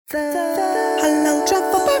Halal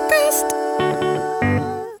Travel Podcast.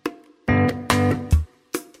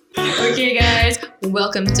 Okay, guys,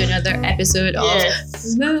 welcome to another episode of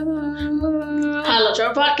the Halal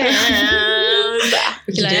Travel Podcast.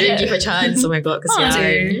 Okay, You didn't give a chance. Oh my god,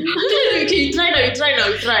 kesian. Okay,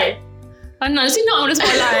 you try. I'm not saying not on the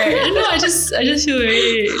spotlight. No, I just feel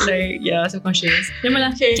very subconscious.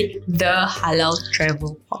 Okay. The Halal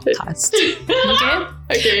Travel Podcast.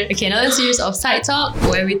 Okay. Okay, another series of Sidetalk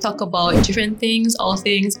where we talk about different things, all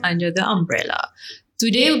things under the umbrella.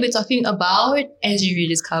 Today we'll be talking about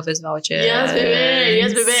SGRediscovers Vouchers. Yes,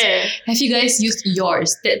 baby. Have you guys used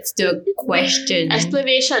yours? That's the question.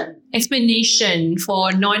 Explanation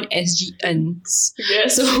for non-SGNs.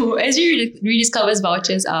 Yes. So SGRediscovers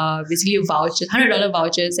Vouchers are basically vouchers, $100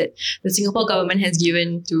 vouchers that the Singapore government has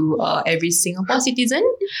given to every Singapore citizen.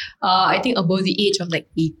 I think above the age of like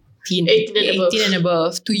 18 and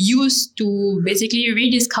above to use to basically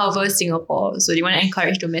rediscover Singapore. So they want to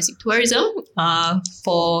encourage domestic tourism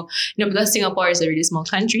because Singapore is a really small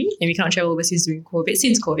country and we cannot travel overseas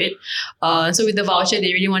since COVID. So with the voucher,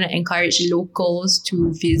 they really want to encourage locals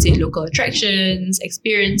to visit local attractions,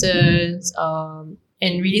 experiences, and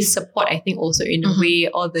really support, I think, also in a way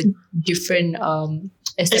all the different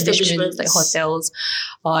establishments like hotels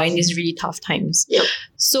in these really tough times. Yep.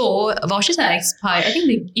 So vouchers are expired. I think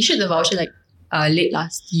they issued the voucher like late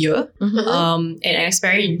last year and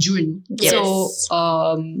expired in June. Yes.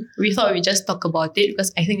 So we thought we'd just talk about it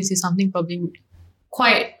because I think this is something probably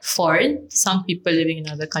quite foreign to some people living in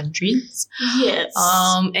other countries. Yes.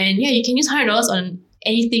 And yeah, you can use $100 on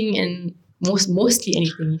anything and mostly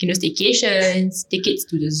anything. You can do staycations, tickets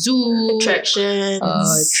to the zoo, attractions,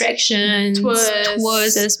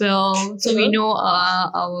 tours as well. So we know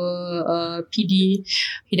our PD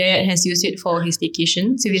Hidayat has used it for his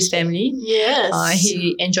staycations with his family. Yes.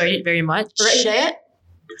 He enjoyed it very much. Right, Hidayat?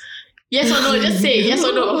 Yes or no? Just say yes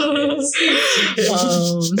or no.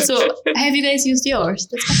 So have you guys used yours?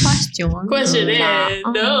 That's my question. Question is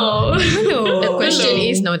no. The question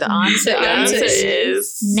is no. The answer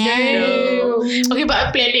is no. Okay, but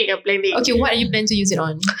I'm planning. Okay, what are you planning to use it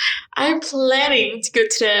on? I'm planning to go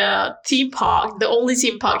to the theme park, the only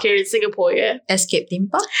theme park here in Singapore. Yeah. Escape theme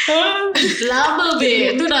park. Lama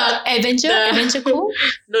babe. Tu dah Adventure Cove?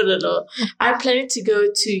 No. I'm planning to go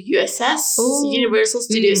to USS, Universal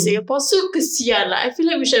Studios Singapore. So kesian lah. I feel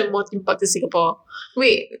like we should have more theme parks in Singapore.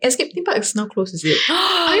 Wait, Escape theme park is now closed, is it?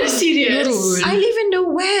 Are you serious? I live in the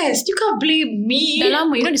West. You can't blame me. Dah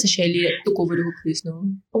lama, you know there's a chalet that took over the whole place now.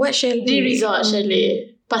 What chalet? The resort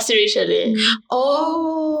chalet. Pasir Ris chalet.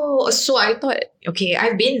 Oh, so I thought, okay,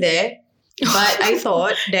 I've been there, but I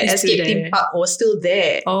thought that It's still Escape theme there. park was still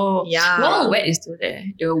there. Oh, Yeah. Wild Wet is still there.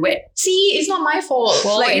 The wet. See, it's not my fault.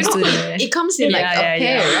 Wild Wet you is know, still there. it comes in like a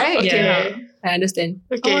pair, right? Okay. I understand.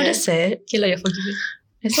 Okay. Oh, that's sad. Okay, you're forgiven.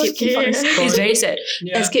 Escape theme park is It's gone. very sad.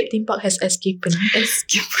 Escape theme park has escaped.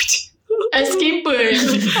 Escape. Escaper.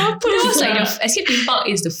 It was like the Escape theme park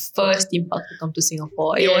is the first theme park to come to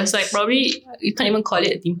Singapore. It was like probably you can't even call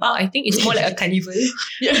it a theme park. I think it's more like a carnival,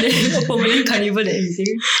 a permanent carnival and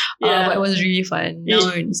everything. But it was really fun. Now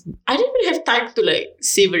it's I didn't really have time to like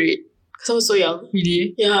savor it because I was so young.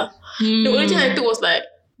 really Yeah. The only thing I took was like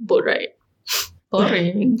boat ride.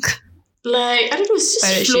 boring. Like I don't know, it's just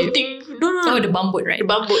Pirate ship. floating. No. Oh, the bumboat, right? The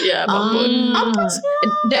bumboat, yeah, bumboat. Apa sih?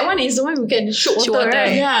 That one is the one we can shoot Shoot water, water.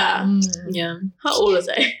 right? Yeah. Yeah. How old was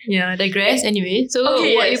I? Yeah. Digress. Anyway, so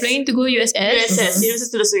Okay, what are you yes. planning to go USS? USS, University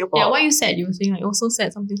Studios Singapore. Yeah. What you said? You were saying like also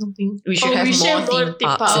said something. We should have we should more have more theme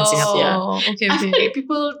theme parks in parks. Singapore. Yeah. Okay. I feel like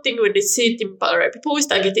people think when they say theme park, right? People always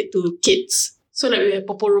target it to kids. So like we have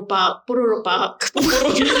Pororo Park, Pororo Park,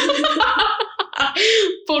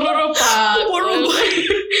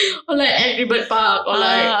 or like Angry Bird Park, or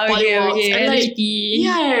like Pollywogs. And like,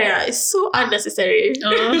 yeah, it's so unnecessary.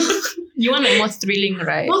 You want like more thrilling,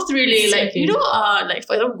 right? Most really, like Okay. you know, like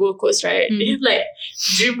for example, Gold Coast, right? They have like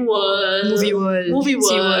Dream World, Movie World,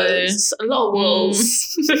 Worlds, a lot of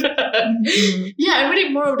worlds. Yeah, I really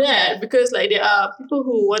need more of that because like there are people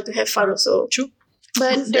who want to have fun also. True.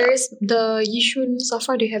 But there is the Yishun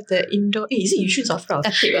Safra. They have the indoor. Is it Yishun Safra?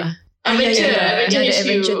 Tatip lah. Adventure, Yeah, the HQ.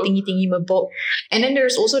 adventure thingy mabok. And then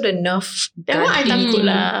there's also the Nerf. That one I gun takut thingy.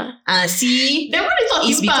 lah. See, That one is not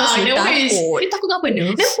it's theme park. because you That one is. takut. You takut apa ni?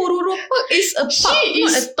 Then Pororo Park is a park. She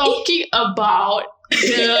is talking about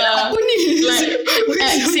Apa ni? like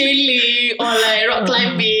abseiling or like rock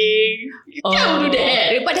climbing. You can't do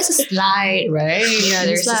that. But there's a slide, right? Yeah,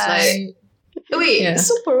 there's a slide. Wait, Yeah.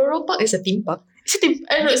 so Pororo Park is a theme park? It's a theme.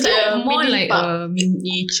 I don't know. It's like a more mini like park. a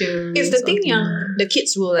miniature. It's the thing something. yang the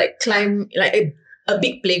kids will like climb like a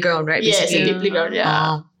big playground, right? Yes, basically. a big playground.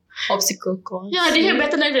 Yeah. Obstacle course. Yeah, they have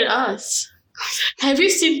better life than us. Have you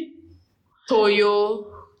seen Toyo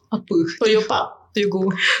Park?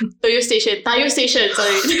 Toyo Station.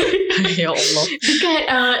 Sorry. Ya Allah.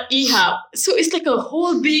 Dekat E-Hub. So it's like a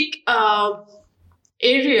whole big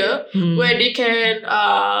area where they can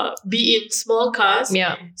be in small cars.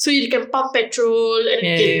 Yeah. So you can pump petrol and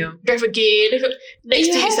can drive again. Next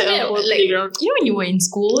to it's like a whole playground. You know when you were in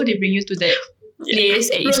school, they bring you to that place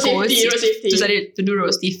at East Coast road safety. to do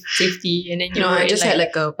road safety, and then you No, I just had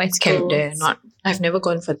like a bicycles. camp there. I've never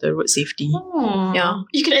gone for the road safety. Oh. Yeah.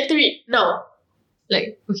 You can enter it now.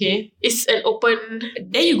 Like, okay. It's an open...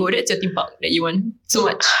 There you go. That's your theme park that you want so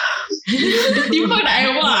much. The theme park that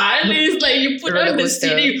I want is like you put on the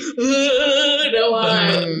CD. That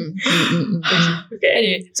one. Okay.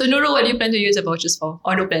 Anyway, so Nurul, what do you plan to use the vouchers for?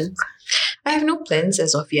 Or no plans? I have no plans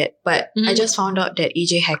as of yet, but I just found out that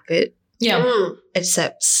AJ Hackett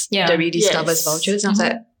accepts the Rediscovers vouchers. And I was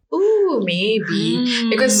like, ooh, maybe.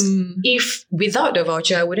 Because if without the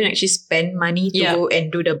voucher, I wouldn't actually spend money to go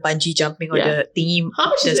and do the bungee jumping or the thingy. How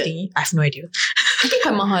much is it? Thingy. I have no idea. I think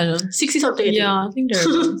quite mahal. 60 something. Yeah, I think they're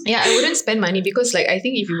Yeah, I wouldn't spend money because like I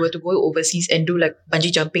think if you were to go overseas and do like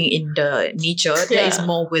bungee jumping in the nature, that is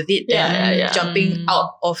more worth it than jumping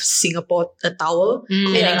out of Singapore a tower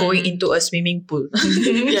and then going into a swimming pool.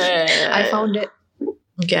 I found that.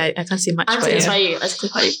 Okay, I can't say much. Unsatisfying.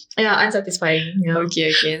 Yeah, unsatisfying. Yeah.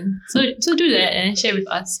 Okay. So do that and share with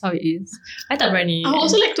us how it is. I tak berani. I would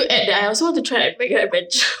also like to add that I also want to try Mega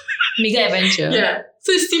Adventure. Mega Adventure. Yeah.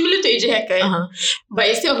 So it's similar to AJ Hackett, but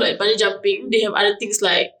instead of like bungee jumping, they have other things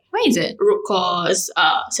like Where is it? road course,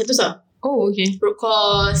 Sentosa. Oh, okay. Road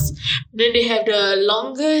course. Then they have the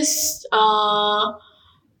longest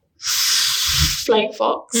flying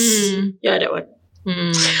fox. Yeah, that one.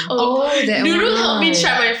 That Nurul one. helped me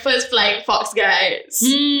try my first flying fox, guys.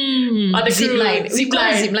 On the Zip line. Zip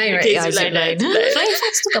line, right? Okay, Yeah, zip line. Flying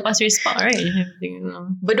Fox tu kat Pasir Ris Park, right? Everything.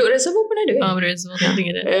 Bedok Reservoir pun ada kan? But there's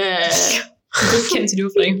something like that. Yeah. Good camp to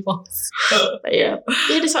do Flying Fox. Yeah,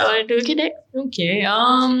 that's what I want to do. Okay, next. Okay.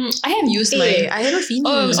 I have used my. I have a feeling.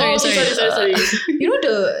 Oh, sorry. Sorry. You know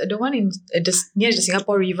the one in near the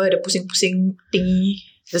Singapore River, the pusing thingy,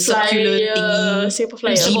 the circular thingy. Singapore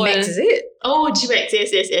Flyer. G-Max, is it? Oh, G-Max.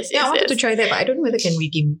 Yes. Yeah, I wanted to try that, but I don't know whether I can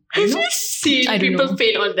redeem. Have you seen I don't people know.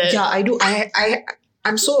 faint on that? Yeah, I do.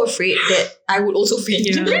 I'm so afraid that I would also faint.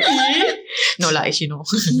 Yeah. Really? No lah, actually no.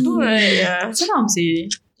 Right, yeah. So now I'm saying,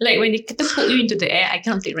 like when they catapult you into the air, I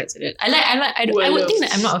cannot take rights of it. I would think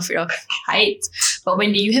that I'm not afraid of heights, but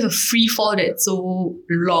when you have a free fall that's so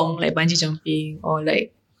long, like bungee jumping, or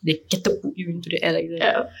like they catapult you into the air like that.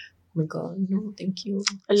 Yeah. Oh my god, no, thank you.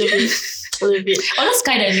 I love it. Or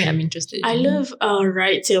skydiving, I'm interested. I love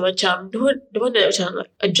rides yang macam the one that macam like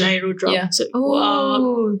a gyro drop. Yeah. So,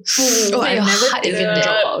 Oh, I've never even taken that.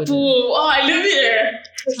 drop out. Boom. Oh, I love it.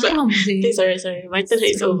 Okay, sorry. My turn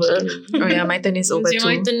is over. Oh yeah, my turn is over It's too.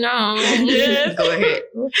 my turn now. Yes. Go ahead.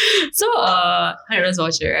 So, $100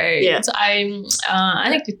 voucher, right? Yeah. So I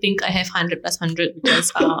like to think I have 100 plus 100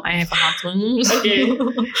 because I have a husband. Okay.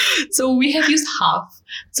 So we have used half.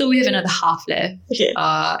 So we have another half left. Okay.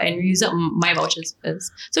 And we used up my vouchers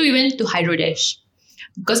first. So we went to Hydro Dash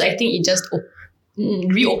because I think it just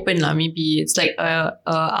reopened lah. Maybe it's like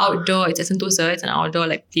outdoor. It's at Sentosa. It's an outdoor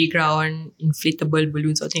like playground, inflatable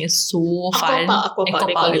balloons. I think it's so fun. Aquapark,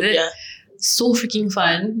 they call is it. it? Yeah. So freaking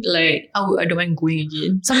fun. Like I don't mind going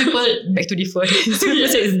again. Some people beg to differ. Some people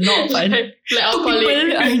say it's not fun. Like Two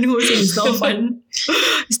people I know say it's not fun.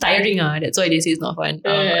 It's tiring. That's why they say it's not fun.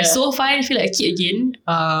 It's so fun. I feel like a kid again.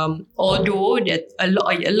 Although there are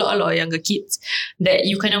a lot of younger kids that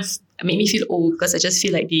you kind of make me feel old because I just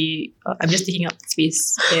feel like I'm just taking up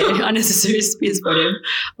space, unnecessary space for them.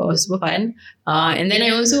 But it was super fun. And then I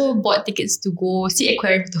also bought tickets to go see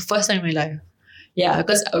aquarium for the first time in my life. Yeah,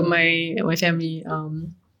 because my family,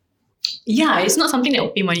 it's not something that I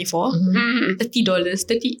pay money for. $30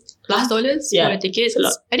 plus for the tickets.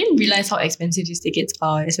 I didn't realize how expensive these tickets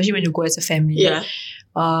are, especially when you go as a family. Yeah.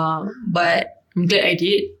 But I'm glad I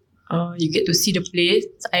did. You get to see the place.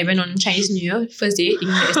 I went on Chinese New Year, first day, thinking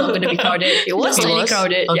that it's not going to be crowded. It was slightly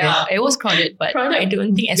crowded. Okay. Yeah, it was crowded, but I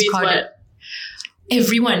don't think as crowded.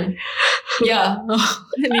 Everyone. Yeah.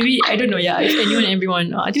 Maybe, I don't know. Yeah. If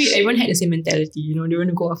everyone. I think everyone had the same mentality. They want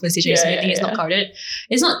to go off first stage. I think it's not crowded.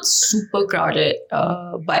 It's not super crowded,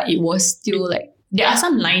 but it was still like, there are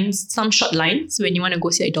some short lines when you want to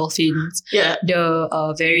go see like dolphins. Yeah.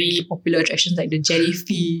 The very popular attractions like the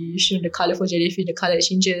jellyfish, the colourful jellyfish, the colour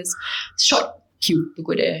changes. Short queue to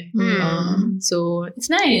go there. So it's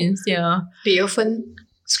nice. Yeah. Did your phone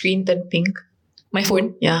screen turn pink? My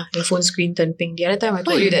phone? Yeah, your phone screen turned pink. The other time I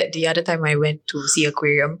told you that the other time I went to see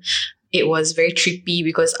aquarium, it was very trippy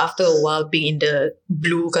because after a while being in the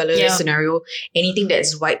blue color scenario, anything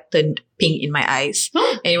that's white turned pink in my eyes.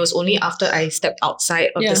 And it was only after I stepped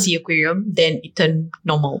outside of the sea aquarium, then it turned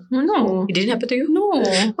normal. No. It didn't happen to you? No.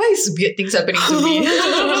 Why is weird things happening to me?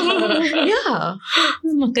 Yeah.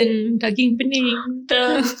 Makan daging pening.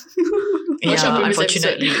 Yeah,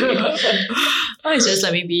 unfortunately. It's just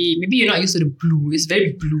like maybe you're not used to the blue. It's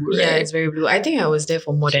very blue, right? Yeah, it's very blue. I think I was there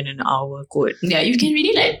for more than an hour. Good. Yeah, you can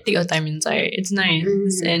really like take your time inside. It's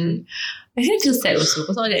nice. And I think it feels sad also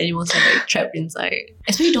because all the animals are like trapped inside.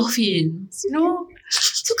 Especially dolphins, you know?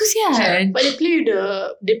 So kesian. But they play with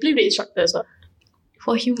the instructors.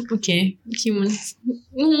 For humans.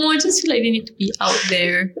 No, I just feel like they need to be out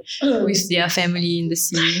there with their family in the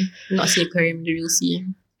sea. Not sea aquarium, in the real sea.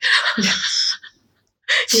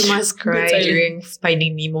 You must cry during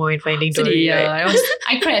Finding Nemo and Finding Dory. Yeah, right?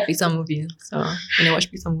 I cry at Pixar movies. So when I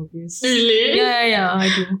watch Pixar movies. Really? Yeah, I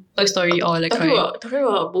do. Toy Story or like talking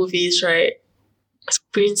about movies, right?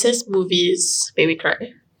 Princess movies made me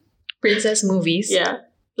cry. Princess movies? Yeah.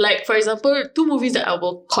 Like, for example, 2 movies that I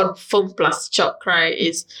will confirm plus shock cry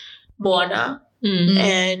is Moana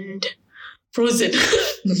and Frozen.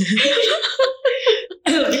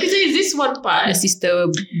 Because there is this one part. The sister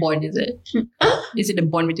bond, is it? Is it the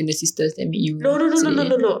bond between the sisters that make you... No.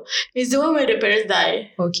 It's the one where the parents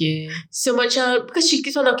die. Okay. So macam, because she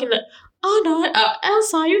keeps on knocking like, oh no,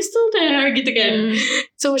 Elsa, you're still there, gitu kan.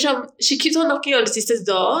 So macam, she keeps on knocking on the sister's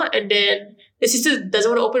door, and then the sister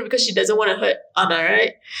doesn't want to open because she doesn't want to hurt Anna,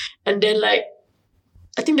 right? And then like,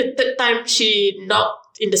 I think the 3rd time she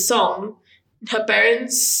knocked in the song, their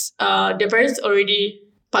parents already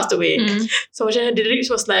passed away. So macam the lyrics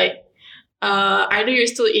was like, I know you're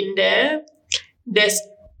still in there.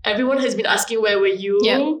 Everyone has been asking where were you,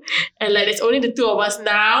 and like there's only the 2 of us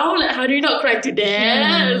now. Like, how do you not cry to that?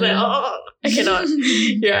 I was like, oh, I cannot.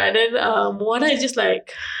 And then Moana is just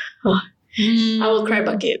like, I will cry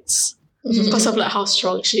buckets because of like how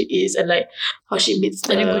strong she is and like how she meets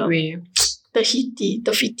in a good way. The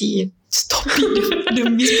Fiti. Stop it. The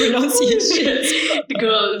mispronunciation.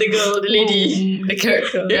 the lady. The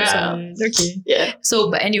character. Yeah. Okay. Yeah.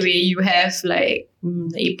 So, but anyway, you have like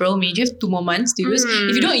April, May. You have 2 more months to use.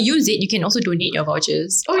 If you don't use it, you can also donate your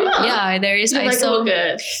vouchers. Oh yeah. Yeah, there is.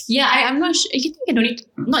 Yeah, I'm not sure. I think I donate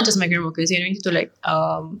not just migrant workers. You donate to like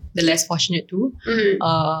the less fortunate too.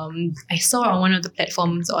 I saw on one of the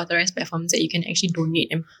platforms, authorized platforms, that you can actually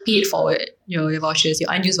donate and pay it forward your vouchers,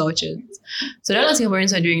 your unused vouchers. So a lot of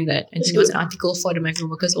Singaporeans are doing that. And there was an article for the migrant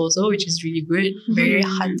workers also, which is really good, very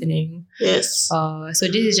heartening. Yes. So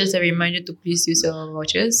this is just a reminder to please use your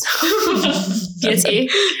vouchers. PSA,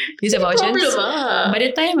 use your vouchers. By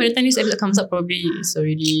the time this episode comes up, probably it's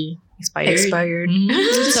already expired.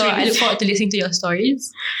 So I look forward to listening to your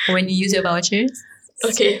stories when you use your vouchers.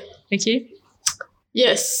 Okay.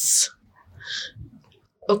 Yes.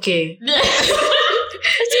 Okay.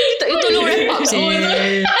 You tolong wrap up sih. I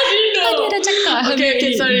didn't know. Dah cakap.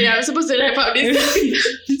 Okay, sorry. I'm supposed to wrap up this.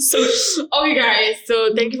 Okay guys, so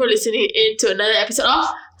thank you for listening in to another episode of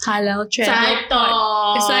Halal Travel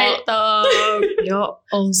Sidetalk. Yo,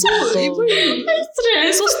 so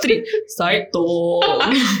strict.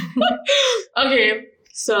 Sidetalk. Okay,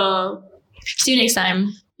 so see you next time.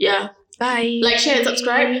 Yeah. Bye. Like, share, and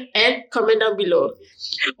subscribe, and comment down below.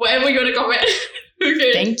 Whatever you want to comment.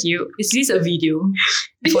 Okay. Thank you. Is this a video?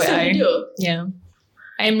 This is a video. Yeah.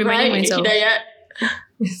 I am reminding myself. Hidayat.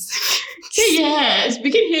 Say yes.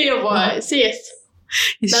 We can hear your voice. Say yes.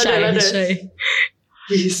 He's shy.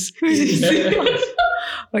 Yes.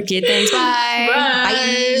 Okay, thanks. Bye.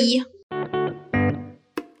 Bye.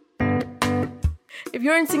 If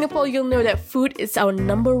you're in Singapore, you'll know that food is our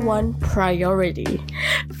number 1 priority.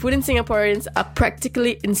 Food and Singaporeans are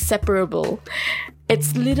practically inseparable.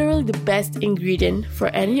 It's literally the best ingredient for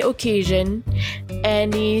any occasion,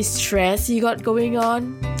 any stress you got going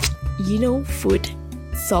on. You know, food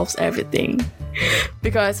solves everything.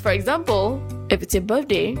 Because, for example, if it's your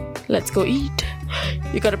birthday, let's go eat.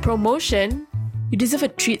 You got a promotion, you deserve a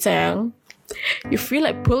treat, sayang. You feel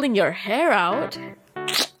like pulling your hair out,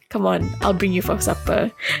 come on, I'll bring you for supper.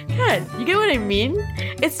 Yeah, you get what I mean?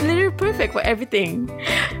 It's literally perfect for everything.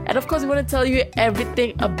 And of course, we want to tell you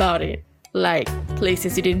everything about it. Like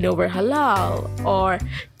places you didn't know were halal, or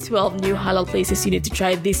 12 new halal places you need to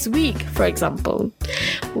try this week, for example.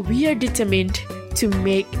 We are determined to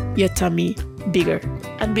make your tummy bigger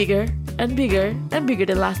and bigger and bigger and bigger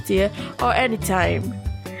than last year or any time.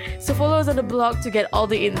 So follow us on the blog to get all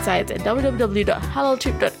the insights at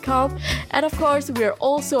www.halaltrip.com. And of course, we are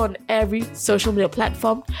also on every social media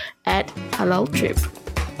platform at Halal Trip.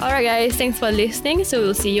 Alright guys, thanks for listening. So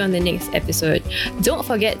we'll see you on the next episode. Don't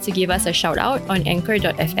forget to give us a shout out on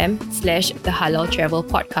anchor.fm/The Halal Travel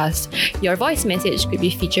Podcast. Your voice message could be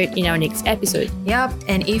featured in our next episode. Yep,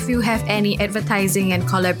 and if you have any advertising and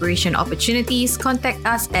collaboration opportunities, contact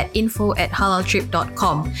us at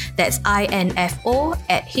info@halaltrip.com. That's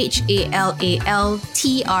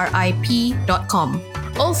info@halaltrip.com.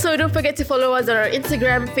 Also, don't forget to follow us on our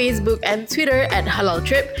Instagram, Facebook, and Twitter at Halal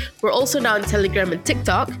Trip. We're also now on Telegram and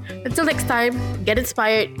TikTok. Until next time, get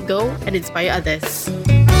inspired, go and inspire others.